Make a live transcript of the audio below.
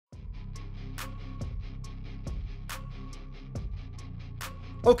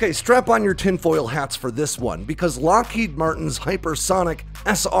Okay, strap on your tinfoil hats for this one, because Lockheed Martin's hypersonic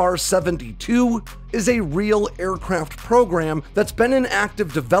SR-72 is a real aircraft program that's been in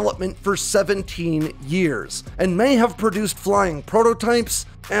active development for 17 years, and may have produced flying prototypes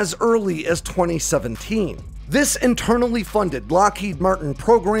as early as 2017. This internally funded Lockheed Martin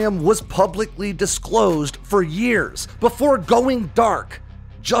program was publicly disclosed for years before going dark,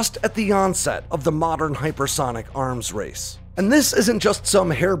 just at the onset of the modern hypersonic arms race. And this isn't just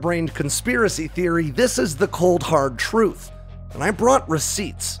some harebrained conspiracy theory, this is the cold hard truth. And I brought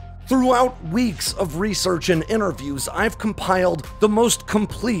receipts. Throughout weeks of research and interviews, I've compiled the most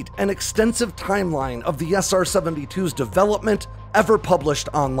complete and extensive timeline of the SR-72's development ever published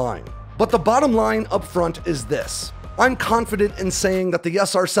online. But the bottom line up front is this. I'm confident in saying that the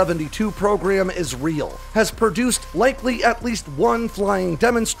SR-72 program is real, has produced likely at least one flying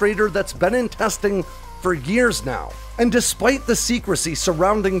demonstrator that's been in testing for years now. And despite the secrecy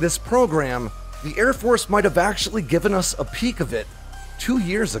surrounding this program, the Air Force might have actually given us a peek of it 2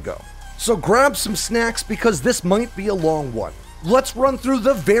 years ago. So grab some snacks because this might be a long one. Let's run through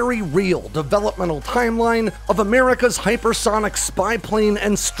the very real developmental timeline of America's hypersonic spy plane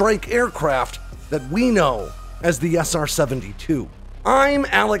and strike aircraft that we know as the SR-72. I'm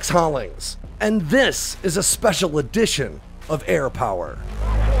Alex Hollings, and this is a special edition of Air Power.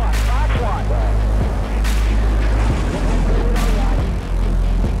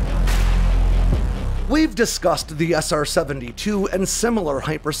 We've discussed the SR-72 and similar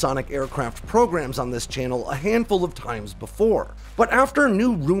hypersonic aircraft programs on this channel a handful of times before, but after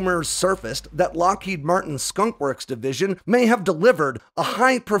new rumors surfaced that Lockheed Martin's Skunk division may have delivered a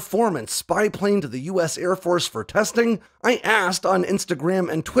high-performance spy plane to the US Air Force for testing, I asked on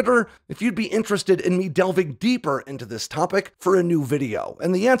Instagram and Twitter if you'd be interested in me delving deeper into this topic for a new video,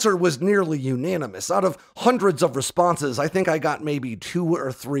 and the answer was nearly unanimous. Out of hundreds of responses, I think I got maybe 2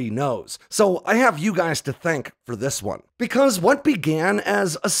 or 3 no's. So I have you guys to thank for this one. Because what began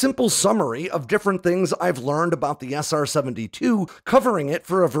as a simple summary of different things I've learned about the SR-72, covering it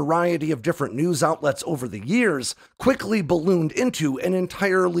for a variety of different news outlets over the years, quickly ballooned into an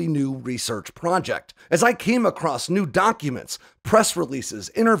entirely new research project, as I came across new documents, press releases,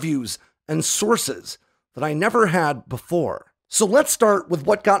 interviews, and sources that I never had before. So let's start with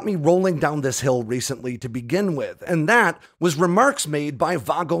what got me rolling down this hill recently to begin with, and that was remarks made by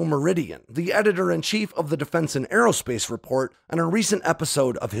Vago Meridian, the editor-in-chief of the Defense and Aerospace Report, on a recent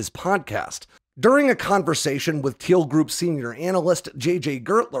episode of his podcast. During a conversation with Teal Group senior analyst J.J.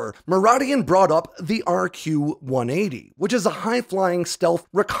 Gertler, Meridian brought up the RQ-180, which is a high-flying stealth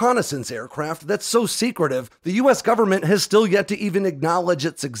reconnaissance aircraft that's so secretive the U.S. government has still yet to even acknowledge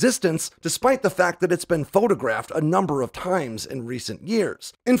its existence, despite the fact that it's been photographed a number of times in recent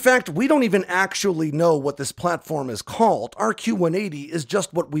years. In fact, we don't even actually know what this platform is called. RQ-180 is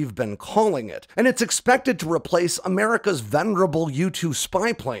just what we've been calling it, and it's expected to replace America's venerable U-2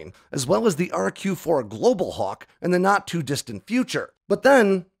 spy plane, as well as the RQ-4 Global Hawk in the not-too-distant future. But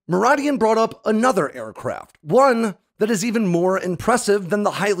then, Meridian brought up another aircraft, one that is even more impressive than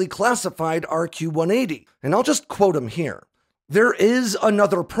the highly classified RQ-180, and I'll just quote him here. There is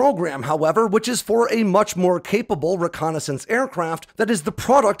another program, however, which is for a much more capable reconnaissance aircraft that is the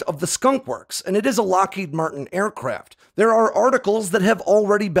product of the Skunk Works, and it is a Lockheed Martin aircraft. There are articles that have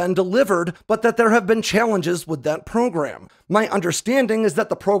already been delivered, but that there have been challenges with that program. My understanding is that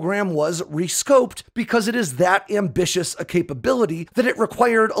the program was rescoped because it is that ambitious a capability that it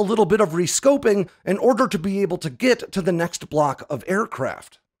required a little bit of rescoping in order to be able to get to the next block of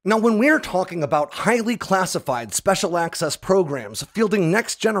aircraft. Now, when we're talking about highly classified special access programs fielding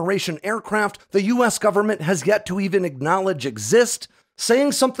next-generation aircraft the US government has yet to even acknowledge exist,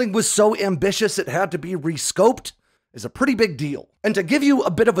 saying something was so ambitious it had to be rescoped is a pretty big deal. And to give you a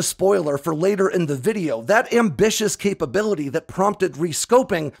bit of a spoiler for later in the video, that ambitious capability that prompted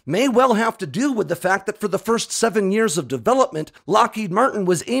rescoping may well have to do with the fact that for the first 7 years of development, Lockheed Martin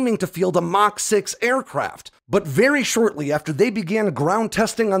was aiming to field a Mach 6 aircraft. But very shortly after they began ground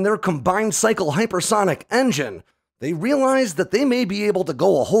testing on their combined cycle hypersonic engine, they realized that they may be able to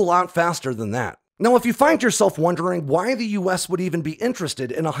go a whole lot faster than that. Now, if you find yourself wondering why the US would even be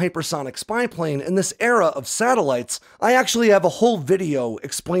interested in a hypersonic spy plane in this era of satellites, I actually have a whole video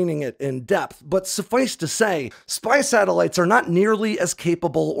explaining it in depth, but suffice to say, spy satellites are not nearly as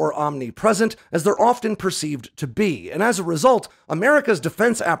capable or omnipresent as they're often perceived to be, and as a result, America's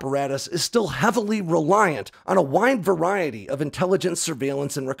defense apparatus is still heavily reliant on a wide variety of intelligence,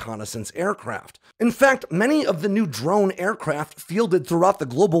 surveillance, and reconnaissance aircraft. In fact, many of the new drone aircraft fielded throughout the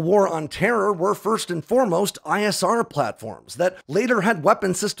global war on terror were first and foremost ISR platforms that later had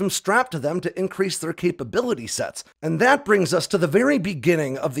weapon systems strapped to them to increase their capability sets. And that brings us to the very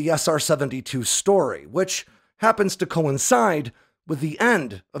beginning of the SR-72 story, which happens to coincide with the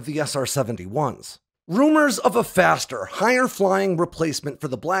end of the SR-71s. Rumors of a faster, higher-flying replacement for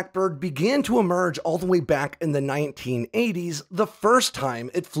the Blackbird began to emerge all the way back in the 1980s, the first time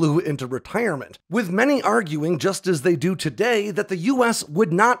it flew into retirement, with many arguing, just as they do today, that the US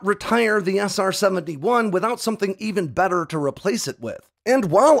would not retire the SR-71 without something even better to replace it with.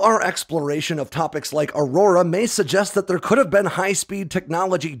 And while our exploration of topics like Aurora may suggest that there could have been high-speed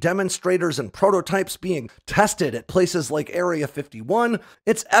technology demonstrators and prototypes being tested at places like Area 51,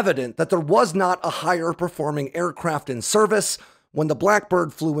 it's evident that there was not a higher-performing aircraft in service when the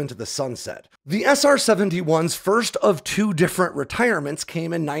Blackbird flew into the sunset. The SR-71's first of two different retirements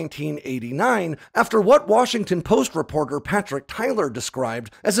came in 1989 after what Washington Post reporter Patrick Tyler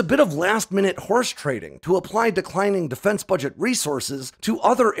described as a bit of last-minute horse trading to apply declining defense budget resources to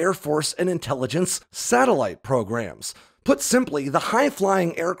other Air Force and intelligence satellite programs. Put simply, the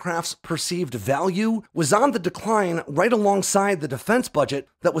high-flying aircraft's perceived value was on the decline right alongside the defense budget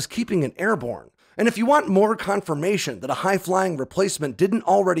that was keeping it airborne. And if you want more confirmation that a high-flying replacement didn't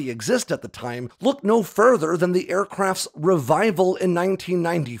already exist at the time, look no further than the aircraft's revival in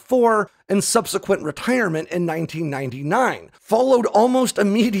 1994 and subsequent retirement in 1999, followed almost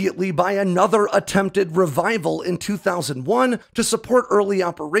immediately by another attempted revival in 2001 to support early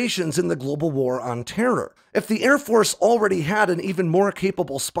operations in the global war on terror. If the Air Force already had an even more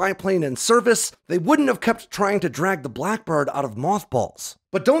capable spy plane in service, they wouldn't have kept trying to drag the Blackbird out of mothballs.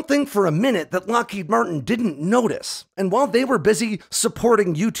 But don't think for a minute that Lockheed Martin didn't notice. And while they were busy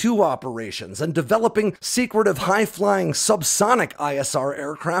supporting U-2 operations and developing secretive high-flying subsonic ISR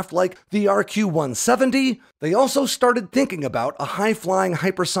aircraft like the RQ-170, they also started thinking about a high-flying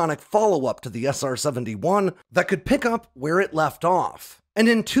hypersonic follow-up to the SR-71 that could pick up where it left off. And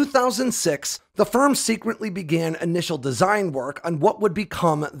in 2006, the firm secretly began initial design work on what would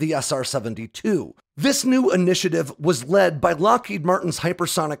become the SR-72. This new initiative was led by Lockheed Martin's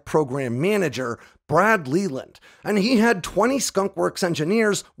hypersonic program manager, Brad Leland, and he had 20 Skunk Works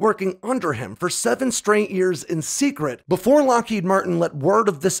engineers working under him for 7 straight years in secret before Lockheed Martin let word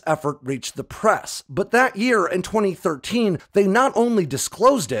of this effort reach the press. But that year, in 2013, they not only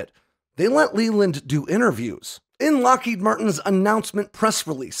disclosed it, they let Leland do interviews. In Lockheed Martin's announcement press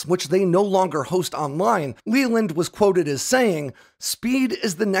release, which they no longer host online, Leland was quoted as saying, "Speed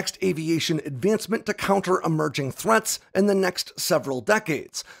is the next aviation advancement to counter emerging threats in the next several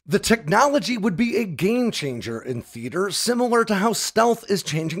decades. The technology would be a game changer in theater, similar to how stealth is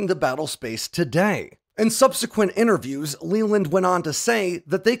changing the battle space today." In subsequent interviews, Leland went on to say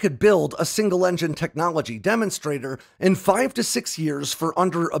that they could build a single-engine technology demonstrator in 5 to 6 years for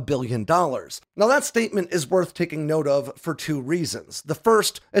under $1 billion. Now that statement is worth taking note of for 2 reasons. The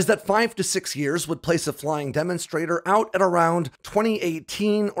first is that 5 to 6 years would place a flying demonstrator out at around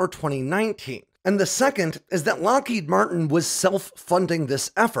 2018 or 2019. And the second is that Lockheed Martin was self-funding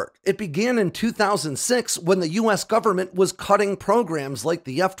this effort. It began in 2006 when the US government was cutting programs like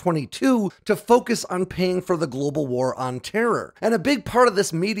the F-22 to focus on paying for the global war on terror. And a big part of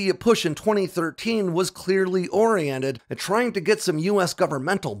this media push in 2013 was clearly oriented at trying to get some US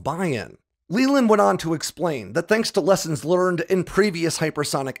governmental buy-in. Leland went on to explain that thanks to lessons learned in previous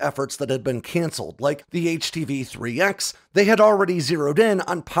hypersonic efforts that had been canceled, like the HTV-3X, they had already zeroed in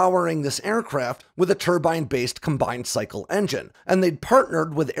on powering this aircraft with a turbine-based combined cycle engine, and they'd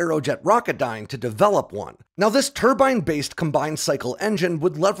partnered with Aerojet Rocketdyne to develop one. Now, this turbine-based combined cycle engine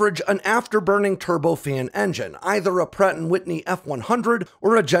would leverage an afterburning turbofan engine, either a Pratt & Whitney F100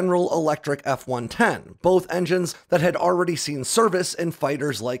 or a General Electric F110, both engines that had already seen service in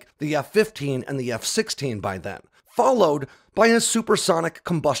fighters like the F-15 and the F-16 by then, followed by a supersonic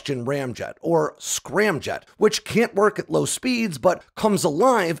combustion ramjet, or scramjet, which can't work at low speeds but comes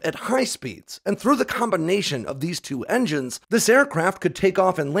alive at high speeds. And through the combination of these 2 engines, this aircraft could take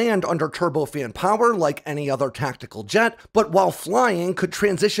off and land under turbofan power like any other tactical jet, but while flying could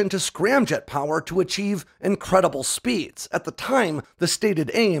transition to scramjet power to achieve incredible speeds. At the time, the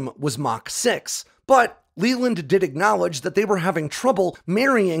stated aim was Mach 6, but Leland did acknowledge that they were having trouble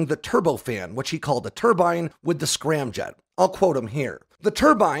marrying the turbofan, which he called a turbine, with the scramjet. I'll quote him here. "The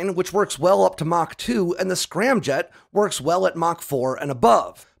turbine, which works well up to Mach 2, and the scramjet works well at Mach 4 and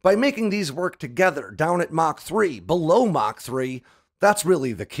above. By making these work together down at Mach 3, below Mach 3, that's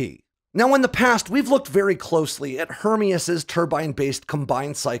really the key." Now, in the past, we've looked very closely at Hermeus's turbine-based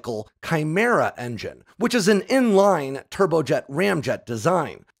combined cycle Chimera engine, which is an inline turbojet-ramjet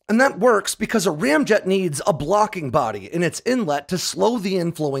design. And that works because a ramjet needs a blocking body in its inlet to slow the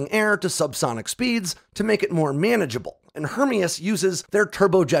inflowing air to subsonic speeds to make it more manageable. And Hermeus uses their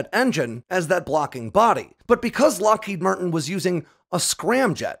turbojet engine as that blocking body. But because Lockheed Martin was using a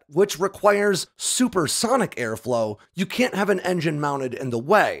scramjet, which requires supersonic airflow, you can't have an engine mounted in the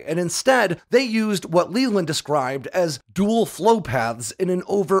way, and instead, they used what Leland described as dual flow paths in an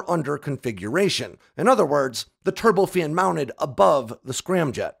over-under configuration. In other words, the turbofan mounted above the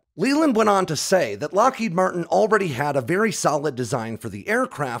scramjet. Leland went on to say that Lockheed Martin already had a very solid design for the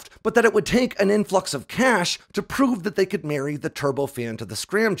aircraft, but that it would take an influx of cash to prove that they could marry the turbofan to the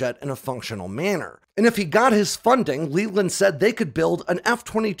scramjet in a functional manner. And if he got his funding, Leland said they could build an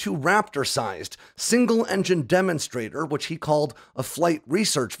F-22 Raptor-sized, single-engine demonstrator, which he called a Flight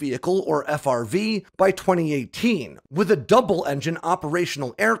Research Vehicle, or FRV, by 2018, with a double-engine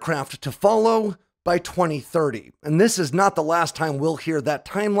operational aircraft to follow by 2030. And this is not the last time we'll hear that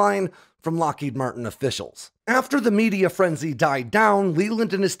timeline from Lockheed Martin officials. After the media frenzy died down,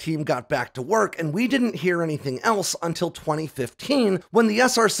 Leland and his team got back to work, and we didn't hear anything else until 2015, when the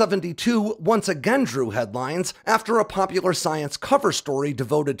SR-72 once again drew headlines after a Popular Science cover story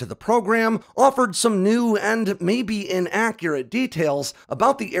devoted to the program offered some new and maybe inaccurate details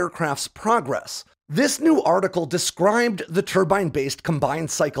about the aircraft's progress. This new article described the turbine-based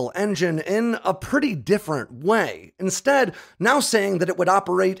combined cycle engine in a pretty different way, instead now saying that it would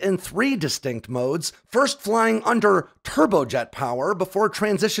operate in 3 distinct modes, first flying under turbojet power before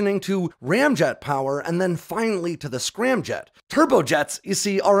transitioning to ramjet power and then finally to the scramjet. Turbojets, you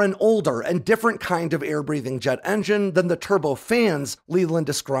see, are an older and different kind of air-breathing jet engine than the turbofans Leland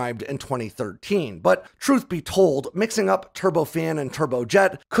described in 2013, but truth be told, mixing up turbofan and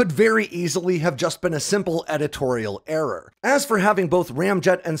turbojet could very easily have just been a simple editorial error. As for having both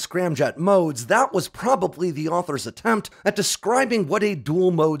ramjet and scramjet modes, that was probably the author's attempt at describing what a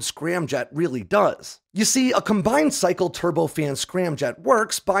dual-mode scramjet really does. You see, a combined cycle turbofan scramjet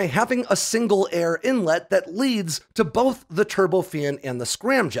works by having a single air inlet that leads to both the turbofan and the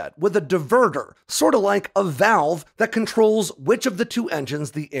scramjet, with a diverter, sort of like a valve that controls which of the 2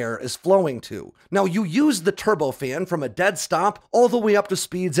 engines the air is flowing to. Now, you use the turbofan from a dead stop all the way up to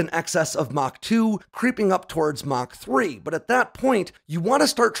speeds in excess of Mach 2, creeping up towards Mach 3, but at that point, you want to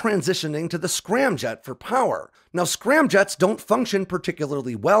start transitioning to the scramjet for power. Now, scramjets don't function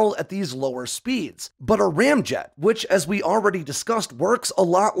particularly well at these lower speeds, but a ramjet, which as we already discussed works a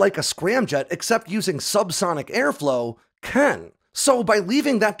lot like a scramjet except using subsonic airflow, can. So by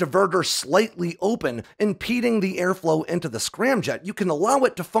leaving that diverter slightly open, impeding the airflow into the scramjet, you can allow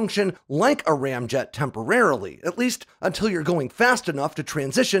it to function like a ramjet temporarily, at least until you're going fast enough to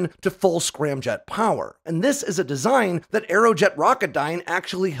transition to full scramjet power. And this is a design that Aerojet Rocketdyne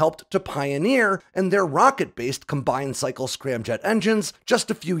actually helped to pioneer in their rocket-based combined cycle scramjet engines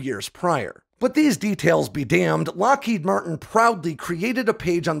just a few years prior. But these details be damned, Lockheed Martin proudly created a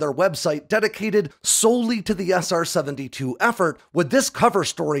page on their website dedicated solely to the SR-72 effort, with this cover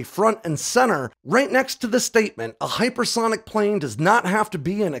story front and center, right next to the statement, "A hypersonic plane does not have to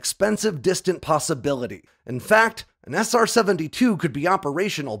be an expensive, distant possibility. In fact, an SR-72 could be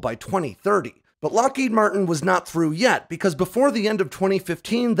operational by 2030. But Lockheed Martin was not through yet, because before the end of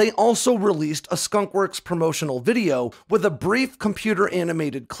 2015, they also released a Skunkworks promotional video with a brief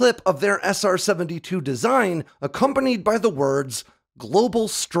computer-animated clip of their SR-72 design, accompanied by the words, "Global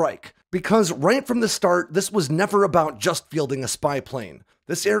Strike." Because right from the start, this was never about just fielding a spy plane.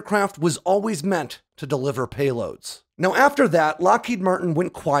 This aircraft was always meant to deliver payloads. Now, after that, Lockheed Martin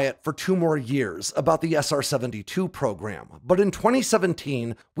went quiet for 2 more years about the SR-72 program, but in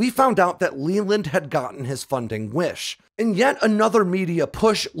 2017, we found out that Leland had gotten his funding wish. In yet another media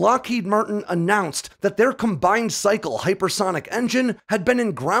push, Lockheed Martin announced that their combined cycle hypersonic engine had been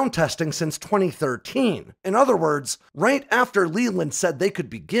in ground testing since 2013. In other words, right after Leland said they could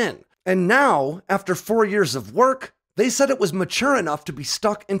begin. And now, after 4 years of work, they said it was mature enough to be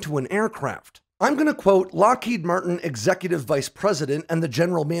stuck into an aircraft. I'm going to quote Lockheed Martin Executive Vice President and the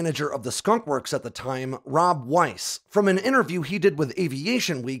General Manager of the Skunkworks at the time, Rob Weiss, from an interview he did with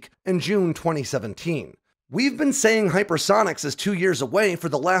Aviation Week in June 2017. "We've been saying hypersonics is 2 years away for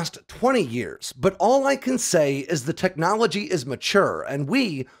the last 20 years, but all I can say is the technology is mature, and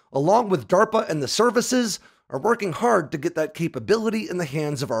we, along with DARPA and the services, are working hard to get that capability in the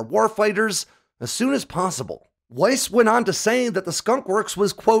hands of our warfighters as soon as possible." Weiss went on to say that the Skunk Works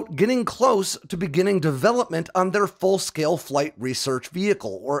was, quote, getting close to beginning development on their full-scale flight research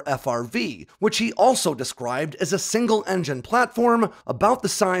vehicle, or FRV, which he also described as a single-engine platform about the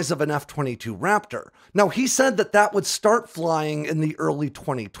size of an F-22 Raptor. Now, he said that that would start flying in the early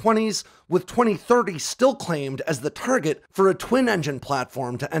 2020s, with 2030 still claimed as the target for a twin-engine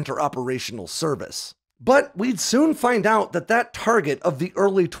platform to enter operational service. But we'd soon find out that that target of the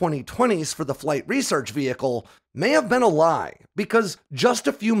early 2020s for the flight research vehicle may have been a lie, because just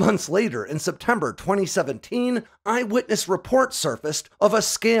a few months later, in September 2017, eyewitness reports surfaced of a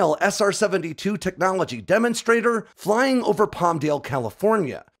scale SR-72 technology demonstrator flying over Palmdale,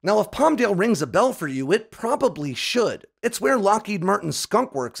 California. Now, if Palmdale rings a bell for you, it probably should. It's where Lockheed Martin's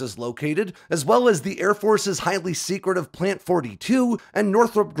Skunk Works is located, as well as the Air Force's highly secretive Plant 42 and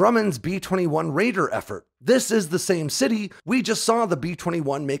Northrop Grumman's B-21 Raider effort. This is the same city we just saw the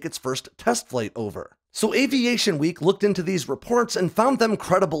B-21 make its first test flight over. So Aviation Week looked into these reports and found them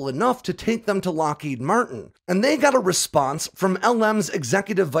credible enough to take them to Lockheed Martin. And they got a response from LM's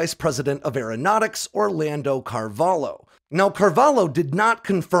Executive Vice President of Aeronautics, Orlando Carvalho. Now, Carvalho did not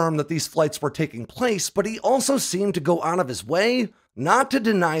confirm that these flights were taking place, but he also seemed to go out of his way not to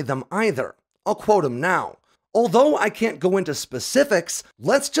deny them either. I'll quote him now. Although I can't go into specifics,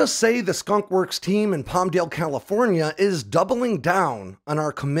 let's just say the Skunk Works team in Palmdale, California is doubling down on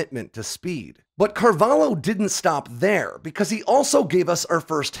our commitment to speed. But Carvalho didn't stop there, because he also gave us our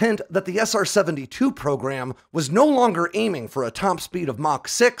first hint that the SR-72 program was no longer aiming for a top speed of Mach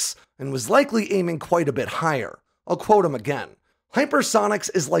 6 and was likely aiming quite a bit higher. I'll quote him again. Hypersonics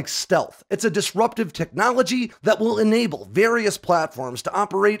is like stealth. It's a disruptive technology that will enable various platforms to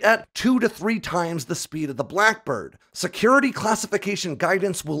operate at 2 to 3 times the speed of the Blackbird. Security classification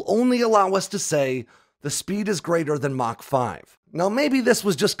guidance will only allow us to say the speed is greater than Mach 5. Now, maybe this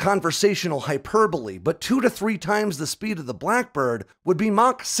was just conversational hyperbole, but 2 to 3 times the speed of the Blackbird would be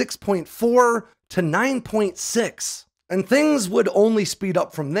Mach 6.4 to 9.6. And things would only speed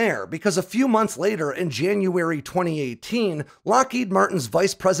up from there, because a few months later, in January 2018, Lockheed Martin's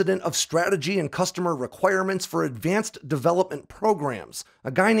Vice President of Strategy and Customer Requirements for Advanced Development Programs,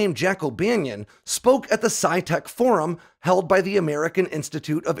 a guy named Jack O'Banion, spoke at the SciTech Forum held by the American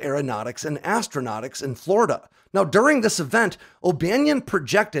Institute of Aeronautics and Astronautics in Florida. Now, during this event, O'Banion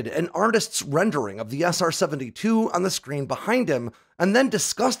projected an artist's rendering of the SR-72 on the screen behind him, and then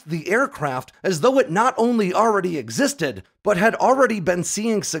discussed the aircraft as though it not only already existed, but had already been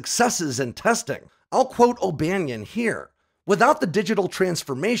seeing successes in testing. I'll quote O'Banion here. Without the digital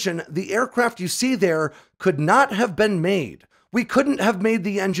transformation, the aircraft you see there could not have been made. We couldn't have made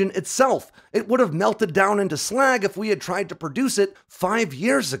the engine itself. It would have melted down into slag if we had tried to produce it 5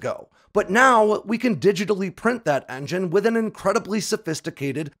 years ago. But now we can digitally print that engine with an incredibly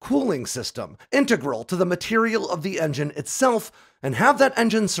sophisticated cooling system, integral to the material of the engine itself, and have that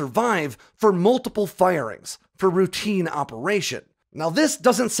engine survive for multiple firings, for routine operation. Now, this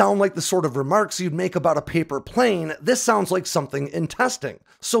doesn't sound like the sort of remarks you'd make about a paper plane. This sounds like something in testing.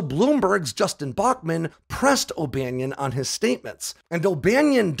 So Bloomberg's Justin Bachman pressed O'Banion on his statements, and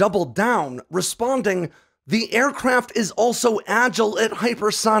O'Banion doubled down, responding, "The aircraft is also agile at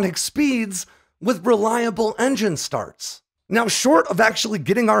hypersonic speeds with reliable engine starts." Now, short of actually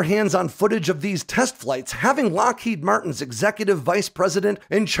getting our hands on footage of these test flights, having Lockheed Martin's executive vice president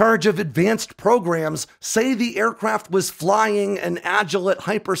in charge of advanced programs say the aircraft was flying and agile at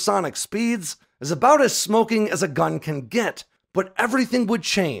hypersonic speeds is about as smoking as a gun can get. But everything would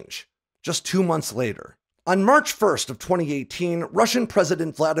change just 2 months later. On March 1st of 2018, Russian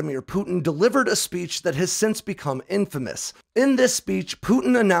President Vladimir Putin delivered a speech that has since become infamous. In this speech,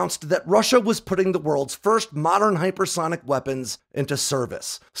 Putin announced that Russia was putting the world's first modern hypersonic weapons into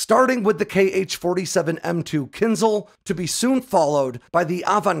service, starting with the Kh-47M2 Kinzhal, to be soon followed by the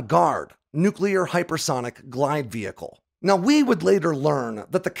Avant-Garde nuclear hypersonic glide vehicle. Now, we would later learn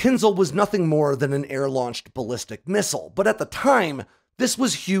that the Kinzhal was nothing more than an air-launched ballistic missile, but at the time, this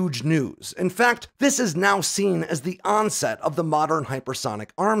was huge news. In fact, this is now seen as the onset of the modern hypersonic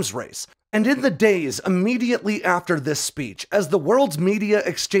arms race. And in the days immediately after this speech, as the world's media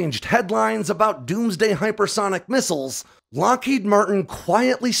exchanged headlines about doomsday hypersonic missiles, Lockheed Martin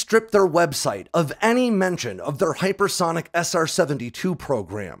quietly stripped their website of any mention of their hypersonic SR-72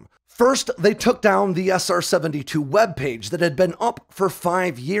 program. First, they took down the SR-72 webpage that had been up for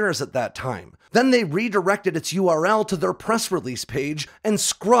 5 years at that time. Then they redirected its URL to their press release page and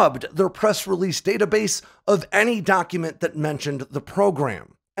scrubbed their press release database of any document that mentioned the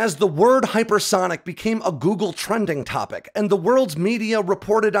program. As the word hypersonic became a Google trending topic, and the world's media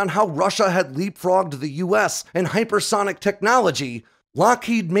reported on how Russia had leapfrogged the US in hypersonic technology,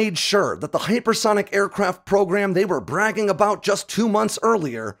 Lockheed made sure that the hypersonic aircraft program they were bragging about just 2 months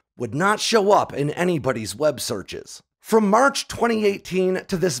earlier would not show up in anybody's web searches. From March 2018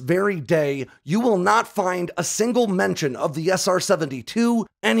 to this very day, you will not find a single mention of the SR-72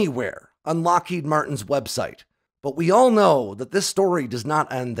 anywhere on Lockheed Martin's website. But we all know that this story does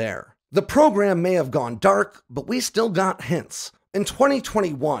not end there. The program may have gone dark, but we still got hints. In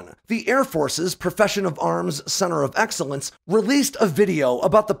 2021, the Air Force's Profession of Arms Center of Excellence released a video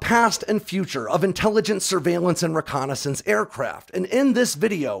about the past and future of intelligence, surveillance, and reconnaissance aircraft. And in this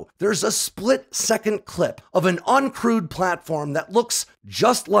video, there's a split-second clip of an uncrewed platform that looks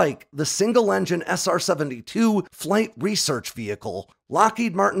just like the single-engine SR-72 flight research vehicle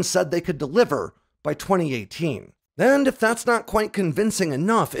Lockheed Martin said they could deliver by 2018. And if that's not quite convincing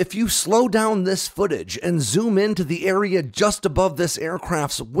enough, if you slow down this footage and zoom into the area just above this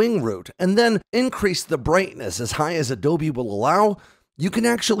aircraft's wing root, and then increase the brightness as high as Adobe will allow, you can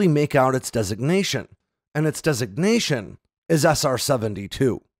actually make out its designation. And its designation is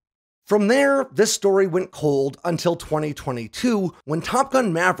SR-72. From there, this story went cold until 2022, when Top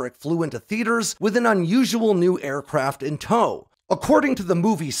Gun Maverick flew into theaters with an unusual new aircraft in tow. According to the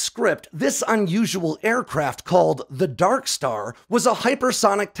movie's script, this unusual aircraft called the Dark Star was a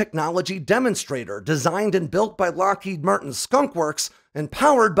hypersonic technology demonstrator designed and built by Lockheed Martin's Skunk Works and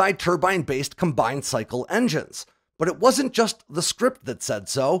powered by turbine-based combined cycle engines. But it wasn't just the script that said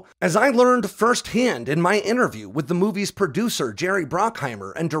so. As I learned firsthand in my interview with the movie's producer Jerry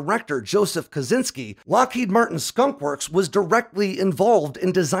Bruckheimer and director Joseph Kosinski, Lockheed Martin's Skunk Works was directly involved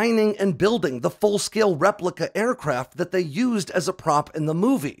in designing and building the full-scale replica aircraft that they used as a prop in the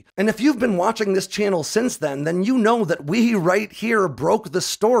movie. And if you've been watching this channel since then you know that we right here broke the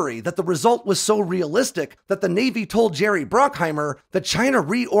story that the result was so realistic that the Navy told Jerry Bruckheimer that China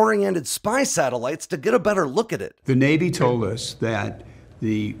reoriented spy satellites to get a better look at it. The Navy told us that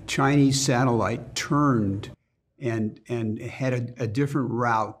the Chinese satellite turned and had a different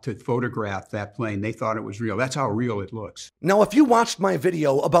route to photograph that plane. They thought it was real. That's how real it looks. Now, if you watched my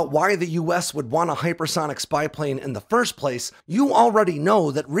video about why the US would want a hypersonic spy plane in the first place, you already know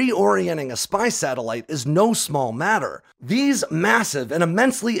that reorienting a spy satellite is no small matter. These massive and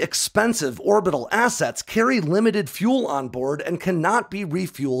immensely expensive orbital assets carry limited fuel on board and cannot be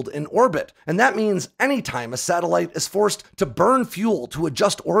refueled in orbit. And that means anytime a satellite is forced to burn fuel to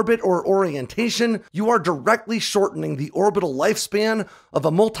adjust orbit or orientation, you are directly shortening the orbital lifespan of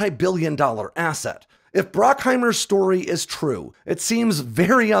a multi-billion-dollar asset. If Bruckheimer's story is true, it seems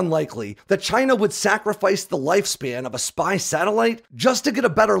very unlikely that China would sacrifice the lifespan of a spy satellite just to get a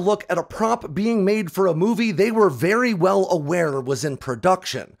better look at a prop being made for a movie they were very well aware was in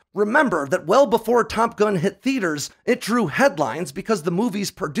production. Remember that well before Top Gun hit theaters, it drew headlines because the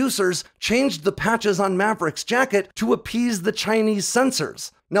movie's producers changed the patches on Maverick's jacket to appease the Chinese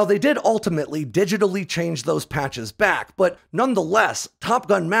censors. Now, they did ultimately digitally change those patches back, but nonetheless, Top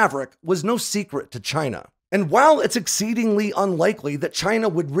Gun Maverick was no secret to China. And while it's exceedingly unlikely that China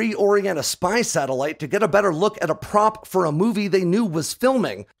would reorient a spy satellite to get a better look at a prop for a movie they knew was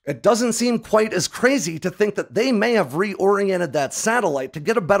filming, it doesn't seem quite as crazy to think that they may have reoriented that satellite to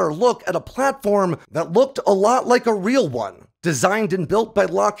get a better look at a platform that looked a lot like a real one, designed and built by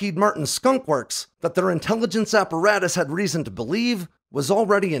Lockheed Martin's Skunk Works, that their intelligence apparatus had reason to believe was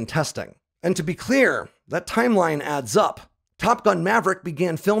already in testing. And to be clear, that timeline adds up. Top Gun Maverick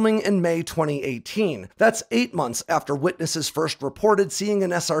began filming in May 2018. That's 8 months after witnesses first reported seeing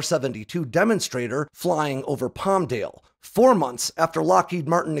an SR-72 demonstrator flying over Palmdale. 4 months after Lockheed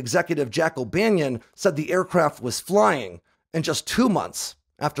Martin executive Jack O'Banion said the aircraft was flying, and just 2 months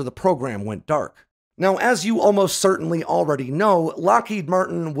after the program went dark. Now, as you almost certainly already know, Lockheed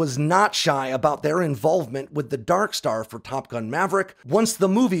Martin was not shy about their involvement with the Dark Star for Top Gun Maverick once the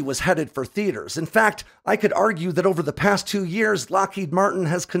movie was headed for theaters. In fact, I could argue that over the past 2 years, Lockheed Martin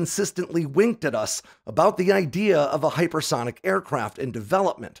has consistently winked at us about the idea of a hypersonic aircraft in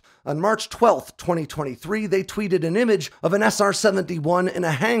development. On March 12th, 2023, they tweeted an image of an SR-71 in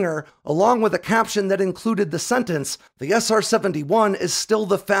a hangar, along with a caption that included the sentence, "The SR-71 is still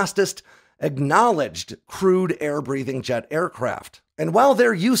the fastest acknowledged crewed air-breathing jet aircraft." And while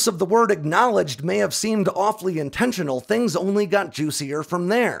their use of the word acknowledged may have seemed awfully intentional, things only got juicier from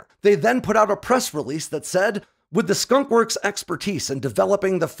there. They then put out a press release that said, "With the Skunk Works' expertise in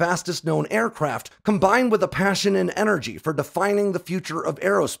developing the fastest known aircraft, combined with a passion and energy for defining the future of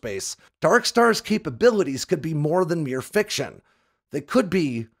aerospace, Dark Star's capabilities could be more than mere fiction. They could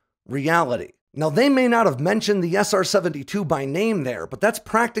be reality." Now, they may not have mentioned the SR-72 by name there, but that's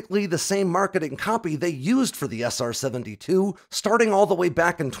practically the same marketing copy they used for the SR-72, starting all the way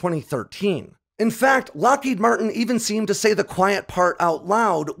back in 2013. In fact, Lockheed Martin even seemed to say the quiet part out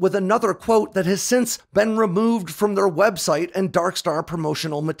loud with another quote that has since been removed from their website and Darkstar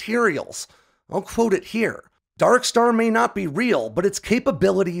promotional materials. I'll quote it here. Darkstar may not be real, but its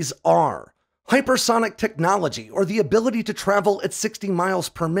capabilities are. Hypersonic technology, or the ability to travel at 60 miles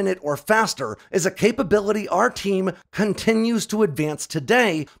per minute or faster, is a capability our team continues to advance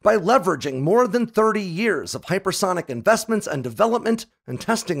today by leveraging more than 30 years of hypersonic investments and development and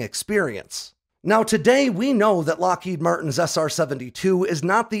testing experience. Now today, we know that Lockheed Martin's SR-72 is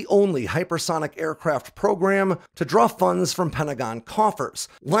not the only hypersonic aircraft program to draw funds from Pentagon coffers.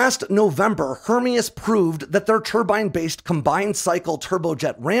 Last November, Hermeus proved that their turbine-based combined-cycle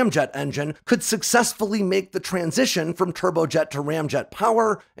turbojet ramjet engine could successfully make the transition from turbojet to ramjet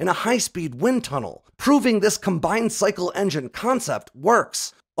power in a high-speed wind tunnel, proving this combined-cycle engine concept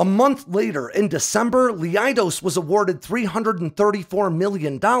works. A month later, in December, Leidos was awarded $334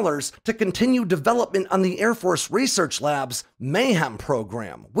 million to continue development on the Air Force Research Lab's Mayhem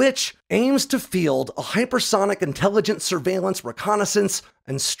program, which aims to field a hypersonic intelligence surveillance, reconnaissance,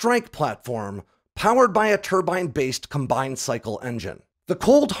 and strike platform powered by a turbine-based combined-cycle engine. The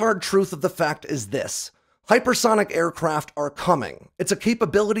cold, hard truth of the fact is this. Hypersonic aircraft are coming. It's a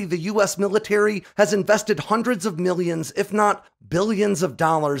capability the US military has invested hundreds of millions, if not billions of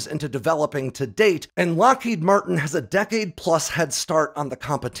dollars into developing to date, and Lockheed Martin has a decade-plus head start on the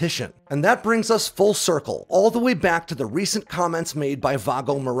competition. And that brings us full circle, all the way back to the recent comments made by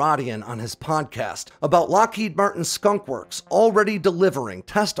Vago Muradian on his podcast about Lockheed Martin's Skunk Works already delivering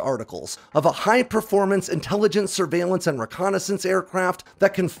test articles of a high-performance intelligence, surveillance, and reconnaissance aircraft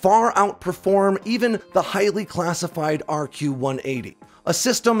that can far outperform even the highly classified RQ-180. A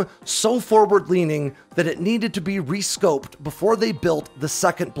system so forward-leaning that it needed to be rescoped before they built the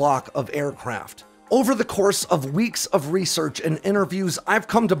second block of aircraft. Over the course of weeks of research and interviews, I've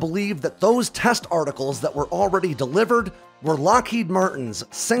come to believe that those test articles that were already delivered were Lockheed Martin's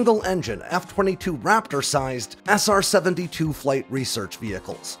single-engine F-22 Raptor-sized SR-72 flight research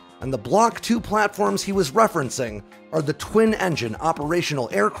vehicles. And the Block 2 platforms he was referencing are the twin-engine operational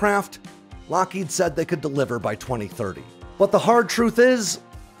aircraft Lockheed said they could deliver by 2030. But the hard truth is,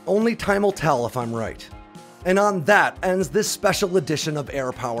 only time will tell if I'm right. And on that ends this special edition of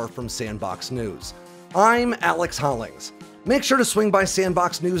Air Power from Sandboxx News. I'm Alex Hollings. Make sure to swing by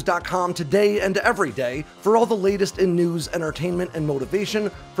sandboxnews.com today and every day for all the latest in news, entertainment, and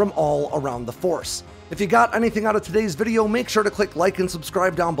motivation from all around the force. If you got anything out of today's video, make sure to click like and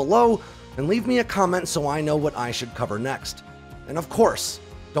subscribe down below, and leave me a comment so I know what I should cover next. And of course,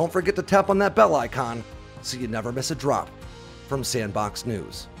 don't forget to tap on that bell icon so you never miss a drop from Sandboxx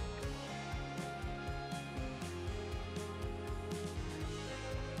News.